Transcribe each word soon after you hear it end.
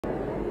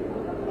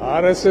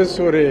RSS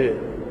ஒரு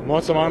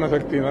மோசமான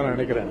சக்தி தான்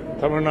நினைக்கிறேன்.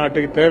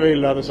 தமிழ்நாட்டுக்கு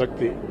தேவையில்லாத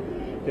சக்தி.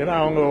 ஏன்னா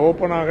அவங்க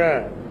ஓப்பனாக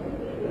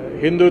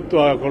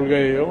இந்துத்துவ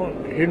கொள்கையும்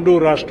ஹிந்து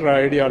ராஷ்டிர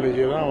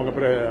ஐடியாலஜியும் தான்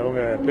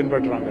அவங்க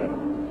பின்பற்றுறாங்க.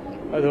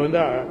 அது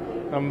வந்து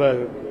நம்ம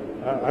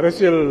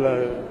அரசியல்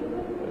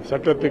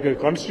சட்டத்துக்கு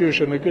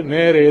கான்ஸ்டிடியூஷனுக்கு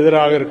நேர்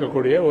எதிராக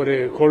இருக்கக்கூடிய ஒரு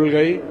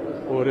கொள்கை,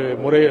 ஒரு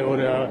முறை,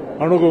 ஒரு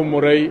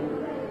அணுகுமுறை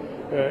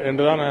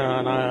என்றுதான்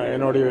நான்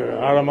என்னுடைய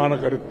ஆழமான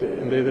கருத்து.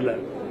 இந்த இதில்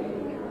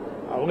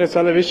அவங்க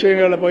சில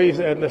விஷயங்களை போய்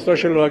இந்த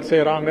சோஷியல் ஒர்க்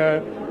செய்யறாங்க,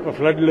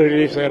 ஃப்ளட்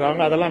ரிலீஃப் செய்யறாங்க,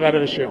 அதெல்லாம் வேற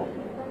விஷயம்.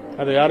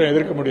 அதை யாரும்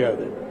எதிர்க்க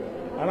முடியாது.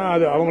 ஆனால்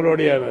அது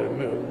அவங்களுடைய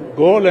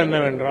கோல்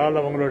என்னவென்றால்,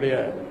 அவங்களுடைய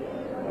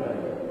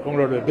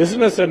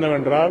பிசினஸ்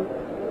என்னவென்றால்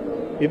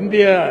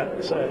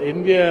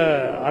இந்திய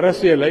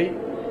அரசியலை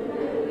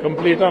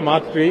கம்ப்ளீட்டா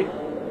மாற்றி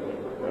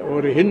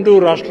ஒரு ஹிந்து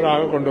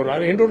ராஷ்டிராக கொண்டு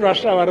வரும். ஹிந்து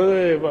ராஷ்டிரா வர்றது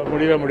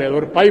முடியவே முடியாது.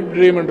 ஒரு பைப்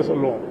ட்ரீம் என்று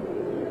சொல்லுவோம்,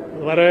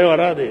 வரவே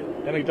வராது.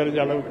 எனக்கு தெரிஞ்ச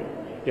அளவுக்கு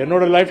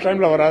என்னோட லைஃப்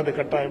டைம்ல வராது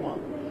கட்டாயமா.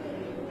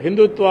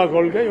 இந்துத்துவா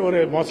கொள்கை ஒரு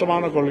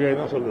மோசமான கொள்கை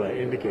தான் சொல்லுவேன்.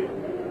 இன்னைக்கு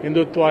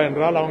இந்துத்துவா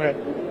என்றால் அவங்க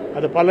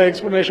அது பல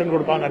எக்ஸ்பிளனேஷன்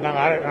கொடுப்பாங்க.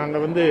 நாங்க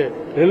வந்து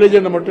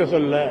ரிலிஜனை மட்டும்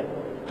சொல்ல,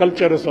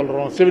 கல்ச்சர்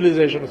சொல்றோம்,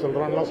 சிவிலைசேஷன்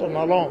சொல்றோம்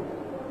சொன்னாலும்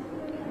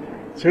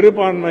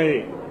சிறுபான்மை,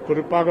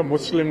 குறிப்பாக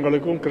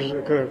முஸ்லிம்களுக்கும்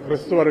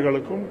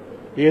கிறிஸ்துவர்களுக்கும்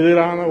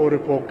எதிரான ஒரு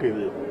போக்கு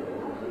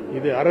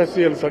இது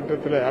அரசியல்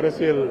சட்டத்தில்,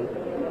 அரசியல்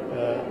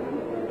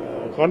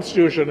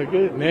கான்ஸ்டிடியூஷனுக்கு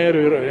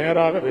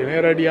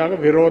நேரடியாக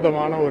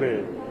விரோதமான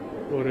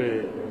ஒரு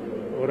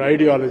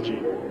ஐடியாலஜி,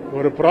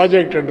 ஒரு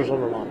ப்ராஜெக்ட் என்று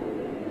சொல்லலாம்,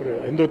 ஒரு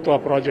இந்துத்துவா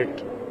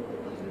ப்ராஜெக்ட்.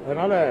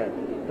 அதனால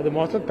அது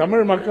மோசம்.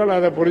 தமிழ் மக்கள்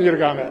அதை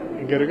புரிஞ்சிருக்காங்க.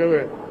 இங்க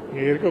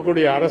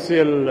இருக்கக்கூடிய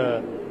அரசியல்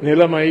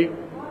நிலைமை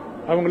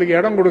அவங்களுக்கு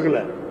இடம் கொடுக்கல.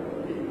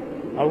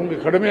 அவங்க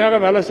கடுமையாக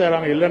வேலை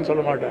செய்யறாங்க, இல்லைன்னு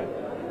சொல்ல மாட்டேன்.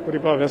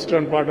 குறிப்பா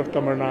வெஸ்டர்ன் பார்ட் ஆஃப்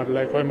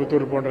தமிழ்நாட்டில்,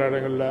 கோயம்புத்தூர் போன்ற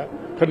இடங்கள்ல,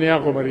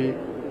 கன்னியாகுமரி,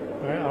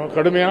 அவங்க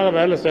கடுமையாக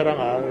வேலை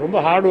செய்யறாங்க. ரொம்ப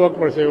ஹார்ட்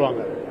ஒர்க்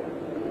செய்வாங்க.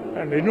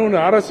 அண்ட் இன்னொன்று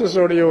RSS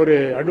உடைய ஒரு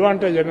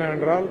அட்வான்டேஜ்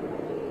என்னவென்றால்,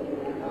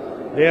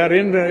 they are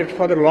in it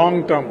for the long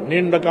term.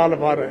 நீண்ட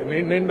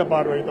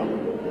பார்வை தான்.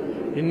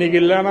 இன்னைக்கு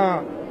இல்லைன்னா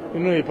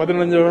இன்னும்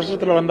 15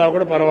 வருஷத்துல வந்தா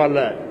கூட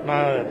பரவாயில்ல,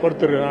 நான்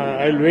பொறுத்துரு,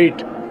 ஐ வில்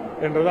வெயிட்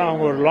என்றுதான்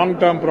அவங்க ஒரு லாங்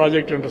டேர்ம்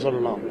ப்ராஜெக்ட் என்று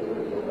சொல்லலாம்.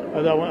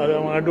 அது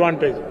அவங்க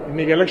அட்வான்டேஜ்.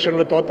 இன்னைக்கு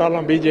எலெக்ஷன்ல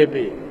தோத்தாலும்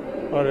பிஜேபி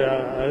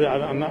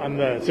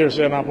அந்த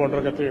சிவசேனா போன்ற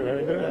கட்சி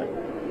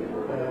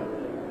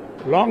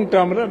லாங்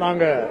டேர்ம்ல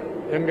நாங்க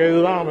எங்க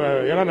இதுதான்,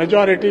 ஏன்னா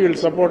மெஜாரிட்டி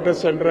வில்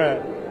சப்போர்ட்டர்ஸ் என்ற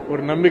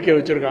ஒரு நம்பிக்கை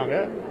வச்சிருக்காங்க.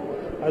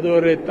 அது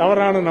ஒரு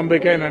தவறான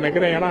நம்பிக்கை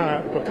நினைக்கிறேன். ஏன்னா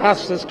இப்ப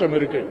காஸ்ட் சிஸ்டம்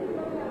இருக்கு.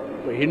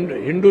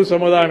 இந்து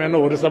சமுதாயம் என்ன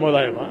ஒரு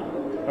சமுதாயமா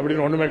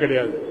அப்படின்னு ஒண்ணுமே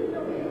கிடையாது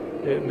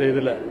இந்த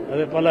இதுல.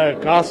 அது பல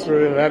காஸ்ட்,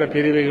 வேற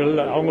பிரிவுகள்,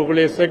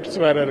 அவங்களுக்குள்ளேயே செக்ட்ஸ்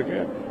வேற இருக்கு.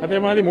 அதே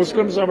மாதிரி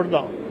முஸ்லிம்ஸ்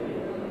அப்படிதான்.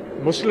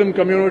 முஸ்லிம்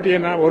கம்யூனிட்டி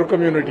என்ன ஒரு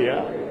கம்யூனிட்டியா?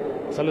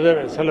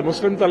 சில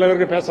முஸ்லிம்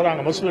தலைவர்கள்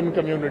பேசுறாங்க முஸ்லிம்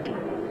கம்யூனிட்டி.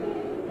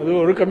 அது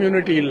ஒரு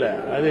கம்யூனிட்டி இல்ல.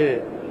 அது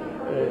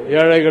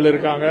ஏழைகள்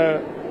இருக்காங்க,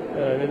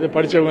 இது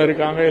படிச்சவங்க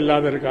இருக்காங்க,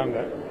 இல்லாத இருக்காங்க.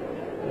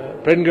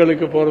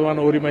 பெண்களுக்கு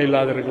போதுமான உரிமை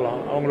இல்லாத இருக்கலாம்.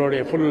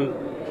 அவங்களுடைய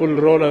ஃபுல்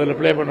ரோல் அதில்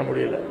பிளே பண்ண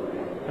முடியல.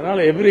 அதனால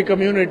எவ்ரி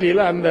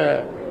கம்யூனிட்டியில அந்த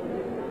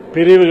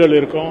பிரிவுகள்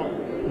இருக்கும்,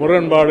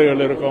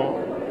 முரண்பாடுகள் இருக்கும்,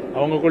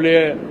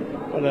 அவங்களுக்குள்ளேயே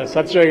பல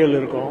சர்ச்சைகள்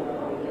இருக்கும்.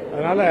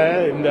 அதனால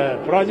இந்த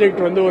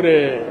ப்ராஜெக்ட் வந்து ஒரு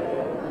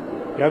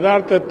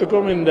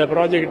யதார்த்தத்துக்கும் இந்த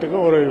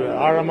ப்ராஜெக்டுக்கும் ஒரு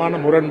ஆழமான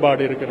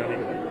முரண்பாடு இருக்கு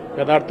நினைக்கிறேன்.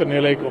 யதார்த்த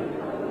நிலைக்கும்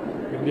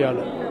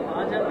இந்தியாவில்.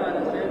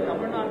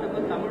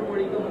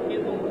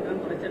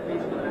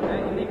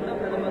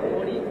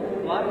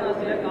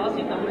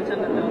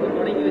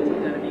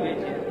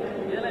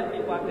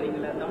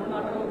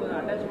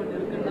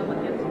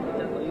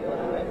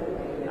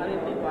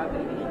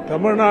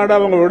 தமிழ்நாடு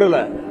அவங்க விடல.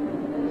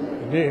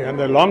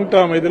 அந்த லாங்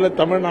டேர்ம் இதுல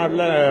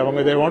தமிழ்நாட்டில்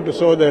அவங்க they want to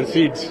sow their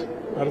seeds.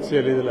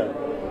 அரசியல் இதுல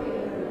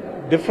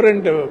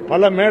டிஃபரெண்ட்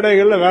பல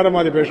மேடைகள்ல வேற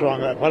மாதிரி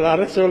பேசுவாங்க. பல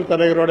அரசியல்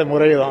தலைவரோட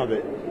முறை தான் அது,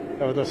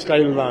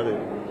 ஸ்டைல் தான் அது.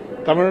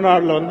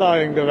 தமிழ்நாட்டில் வந்தா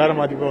இங்க வேற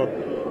மாதிரி.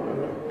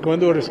 இப்போ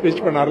வந்து ஒரு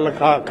ஸ்பீச் பண்ணார்ல,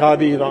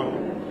 காதி தான்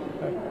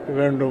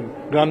வேண்டும்,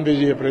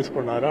 காந்திஜியை பிரைஸ்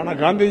பண்ணாரு. ஆனா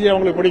காந்திஜி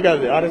அவங்களுக்கு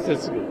பிடிக்காது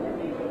RSSக்கு.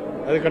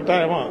 அது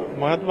கட்டாயமா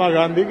மகாத்மா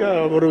காந்திக்கு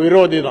ஒரு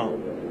விரோதி தான்.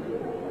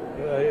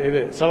 இது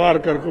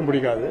சவார்கருக்கும்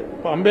பிடிக்காது.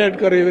 இப்போ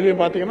அம்பேத்கர் இதுலயும்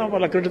பாத்தீங்கன்னா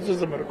பல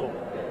கிரிட்டிசிசம் இருக்கும்.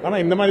 ஆனா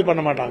இந்த மாதிரி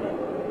பண்ண மாட்டாங்க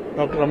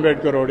டாக்டர்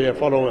அம்பேத்கருடைய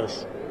ஃபாலோவர்ஸ்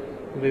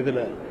இந்த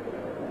இதுல.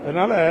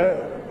 அதனால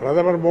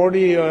பிரதமர்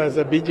Modi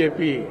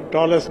BJP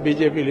tallest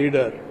BJP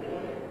leader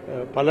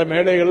பல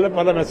மேடைகள்ல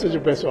பல மெசேஜ்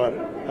பேசுவார்.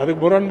 அதுக்கு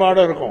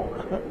முரண்பாடு இருக்கும்.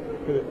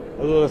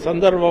 அது ஒரு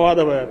சந்தர்ப்பவாத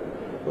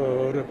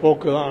ஒரு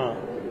போக்கு தான்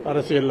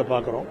அரசியல்ல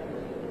பாக்குறோம்.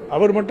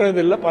 அவர் மட்டும்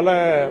இது இல்ல, பல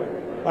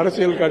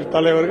அரசியல்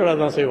தலைவர்கள்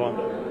அதான் செய்வாங்க.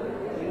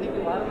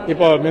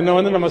 இப்போ முன்ன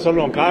வந்து நம்ம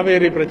சொல்லுவோம்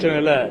காவேரி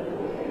பிரச்சனையில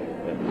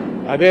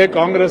அதே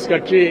காங்கிரஸ்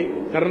கட்சி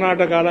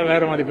கர்நாடகால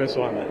வேற மாதிரி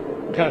பேசுவாங்க,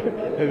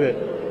 இது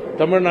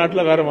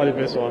தமிழ்நாட்டில் வேற மாதிரி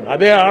பேசுவாங்க.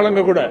 அதே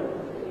ஆளுங்க கூட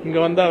இங்க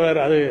வந்தா வேற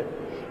அது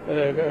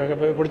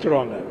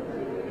பிடிச்சிருவாங்க.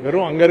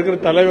 வெறும் அங்க இருக்கிற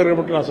தலைவர்கள்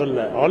மட்டும் நான்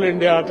சொல்ல, ஆல்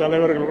இண்டியா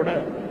தலைவர்கள் கூட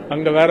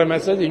அங்க வேற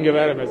மெசேஜ், இங்க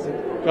வேற மெசேஜ்.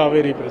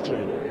 காவேரி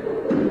பிரச்சனை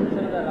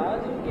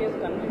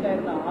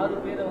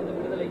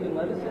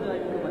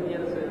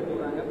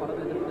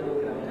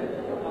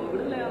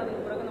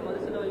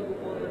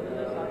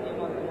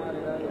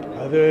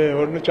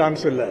ஒன்றும்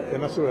சான்ஸ் இல்லை.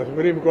 ஏன்னா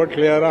சுப்ரீம் கோர்ட்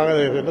கிளியராக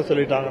என்ன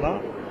சொல்லிட்டாங்கன்னா,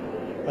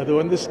 அது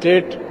வந்து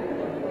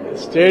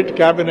ஸ்டேட்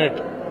கேபினெட்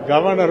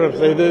கவர்னர்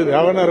செய்து,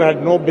 governor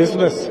had no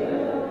business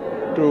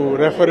to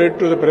refer it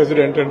to the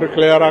president என்று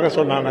கிளியராக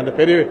சொன்னாங்க. அந்த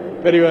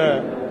பெரிய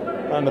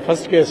அந்த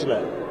ஃபர்ஸ்ட் கேஸில்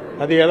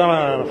அதையே தான்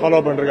ஃபாலோ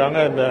பண்ணிருக்காங்க.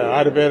 இந்த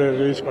 6 பேர்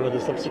ரிலீஸ் பண்ணது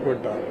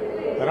சப்சிக்வெண்டா.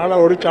 அதனால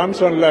ஒரு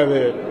சான்ஸும் இல்லை அது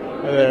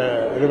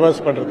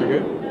ரிவர்ஸ் பண்றதுக்கு.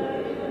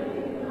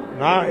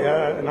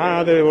 நான்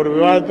அது ஒரு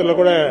விவாதத்தில்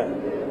கூட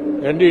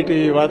என்டிடி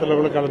விவாதத்தில்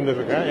கூட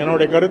கலந்துருக்கேன்.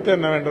 என்னுடைய கருத்து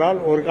என்னவென்றால்,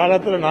 ஒரு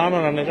காலத்தில்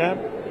நானும் நினைக்கிறேன்,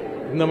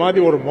 இந்த மாதிரி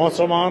ஒரு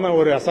மோசமான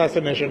ஒரு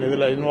அசாசினேஷன்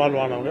இதில்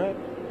இன்வால்வ் ஆனவங்க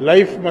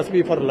life must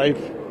be for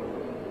life.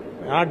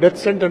 நான்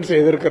டெத் சென்டென்ஸ்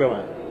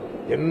எதிர்க்கிறவன்.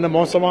 என்ன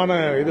மோசமான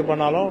இது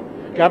பண்ணாலும்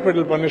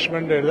கேபிட்டல்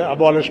பனிஷ்மெண்ட்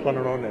அபாலிஷ்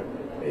பண்ணணும்னு.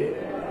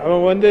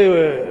 அவங்க வந்து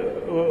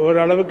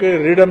ஓரளவுக்கு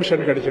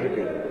ரிடம்ஷன்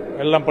கிடைச்சிருக்கு.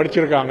 எல்லாம்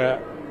படிச்சிருக்காங்க,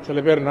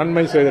 சில பேர்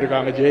நன்மை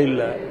செய்திருக்காங்க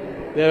ஜெயிலில்.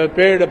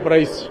 பேய்டு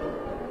பிரைஸ்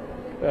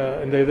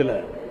இந்த இதில்.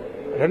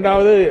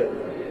 ரெண்டாவது,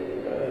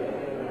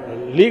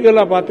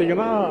 லீகலா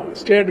பாத்தீங்கன்னா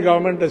ஸ்டேட்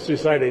கவர்மெண்ட்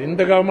டிசைட்.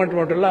 இந்த கவர்மெண்ட்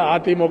மட்டும் இல்ல,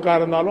 அதிமுக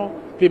இருந்தாலும்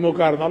திமுக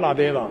இருந்தாலும்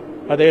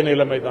அதே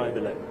நிலைமை தான்.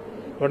 இதுல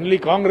ஒன்லி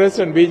காங்கிரஸ்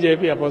அண்ட்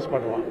பிஜேபி அப்போஸ்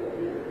பண்ணுவான்.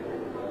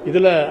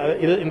 இதுல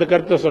இந்த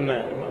கருத்தை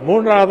சொன்னேன்.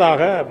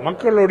 மூன்றாவதாக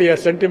மக்களுடைய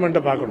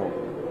சென்டிமெண்ட்டை பார்க்கணும்.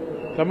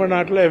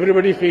 தமிழ்நாட்டில்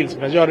எவ்ரிபடி ஃபீல்ஸ்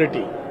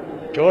மெஜாரிட்டி.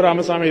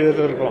 ராமசாமி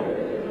எதிர்த்து இருக்கலாம்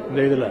இந்த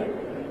இதுல,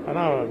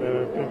 ஆனா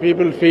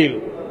பீப்புள் ஃபீல்.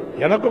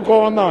 எனக்கு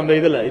கோபம் தான் அந்த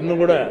இதுல.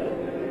 இன்னும் கூட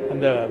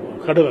அந்த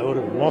ஒரு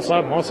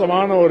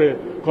மோசமான ஒரு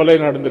கொலை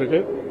நடந்திருக்கு.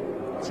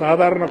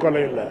 சாதாரண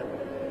கொலை இல்லை.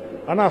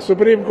 ஆனா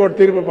சுப்ரீம் கோர்ட்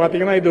தீர்ப்பு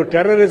பாத்தீங்கன்னா இது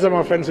டெரரிசம்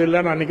அஃபென்ஸ்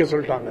இல்லைன்னு அன்னைக்கு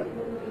சொல்லிட்டாங்க.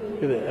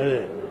 இது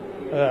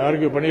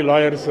ஆர்கியூ பண்ணி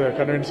லாயர்ஸ்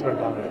கன்வின்ஸ்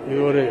பண்ணிட்டாங்க. இது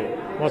ஒரு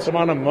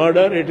மோசமான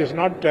murder, it is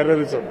not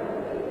terrorism.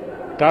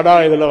 Tata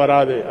இதுல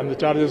வராது. அந்த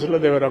சார்ஜஸ்ல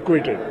தேவர்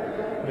அக்விட்டட்.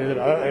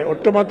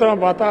 ஒட்டுமொத்தமா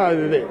பார்த்தா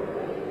இது.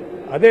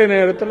 அதே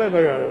நேரத்தில்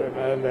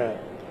இந்த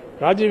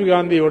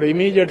ராஜீவ்காந்தியோட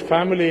இமீடியட்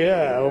ஃபேமிலியை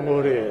அவங்க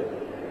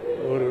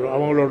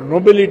அவங்களோட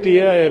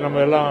நொபிலிட்டியை நம்ம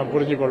எல்லாம்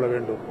புரிஞ்சு கொள்ள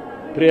வேண்டும்.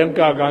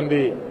 பிரியங்கா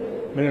காந்தி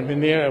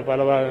முன்னைய பல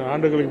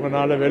ஆண்டுகளுக்கு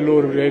முன்னால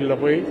வெள்ளூர்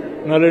ஜெயிலில் போய்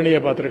நளினியை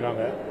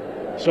பார்த்துருக்காங்க.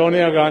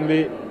 சோனியா காந்தி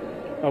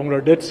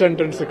அவங்களோட டெத்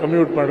சென்டென்ஸ்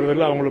கம்யூட்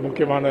பண்றதுல அவங்களுக்கு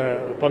முக்கியமான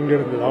பங்கு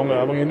இருந்தது.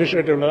 அவங்க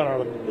இனிஷியேட்டிவ்ல தான்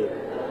நடந்தது.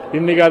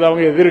 இன்னைக்கு அது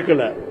அவங்க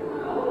எதிர்க்கல.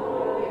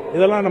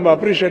 இதெல்லாம் நம்ம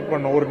அப்ரிஷியேட்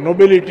பண்ணோம். ஒரு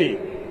நொபிலிட்டி.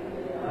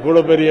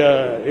 இவ்வளவு பெரிய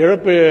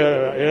இழப்பு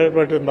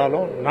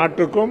ஏற்பட்டிருந்தாலும்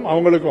நாட்டுக்கும்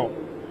அவங்களுக்கும்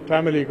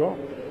ஃபேமிலிக்கும்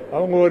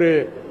அவங்க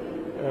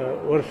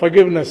ஒரு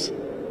ஃபர்கிவ்னஸ்,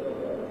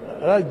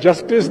 அதாவது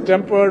ஜஸ்டிஸ்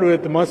டெம்பர்டு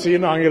வித்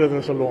மர்சின்னு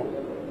ஆங்கிலத்தில் சொல்லுவோம்.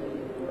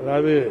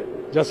 அதாவது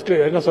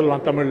என்ன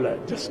சொல்லலாம் தமிழ்ல,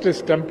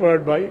 ஜஸ்டிஸ்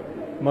டெம்பர்டு பை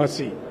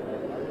மர்சி.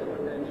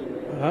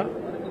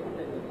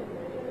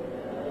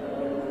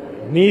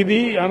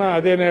 நீதி, ஆனா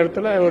அதே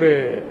நேரத்தில் ஒரு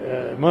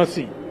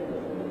மர்சி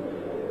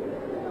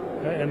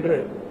என்று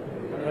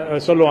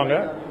சொல்லுவாங்க.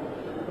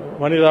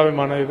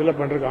 மனிதாபிமான இதில்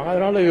பண்ணிருக்காங்க.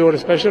 அதனால இது ஒரு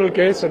ஸ்பெஷல்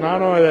கேஸ்.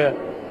 நானும் அதை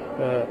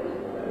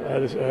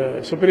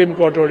சுப்ரீம்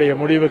கோர்ட்டுடைய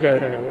முடிவு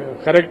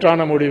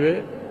கரெக்டான முடிவு,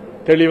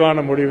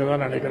 தெளிவான முடிவு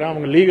தான் நினைக்கிறேன்.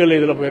 அவங்க லீகல்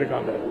இதில்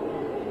போயிருக்காங்க.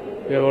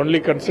 ஒன்லி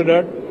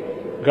கன்சிடர்ட்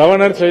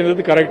கவர்னர்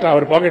செய்தது கரெக்டா.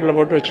 அவர் பாக்கெட்ல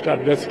போட்டு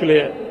வச்சுட்டார்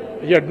டெஸ்க்லேயே.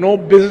 No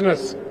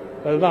business.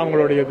 அதுதான்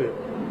அவங்களுடையது.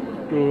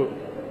 To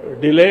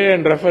delay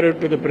and refer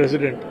it to the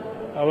president.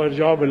 Our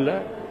job இல்லை.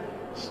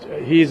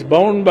 ஹி இஸ்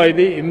பவுண்ட் பை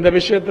இந்த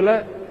விஷயத்தில்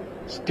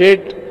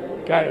ஸ்டேட்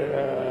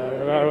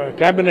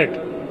கேபினெட்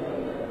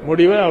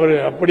முடிவை அவர்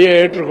அப்படியே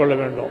ஏற்றுக்கொள்ள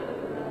வேண்டும்.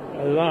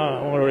 அதுதான்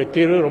அவங்களுடைய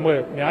தீர்வு. ரொம்ப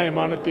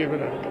நியாயமான தீர்வு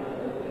நினைக்கிறேன்.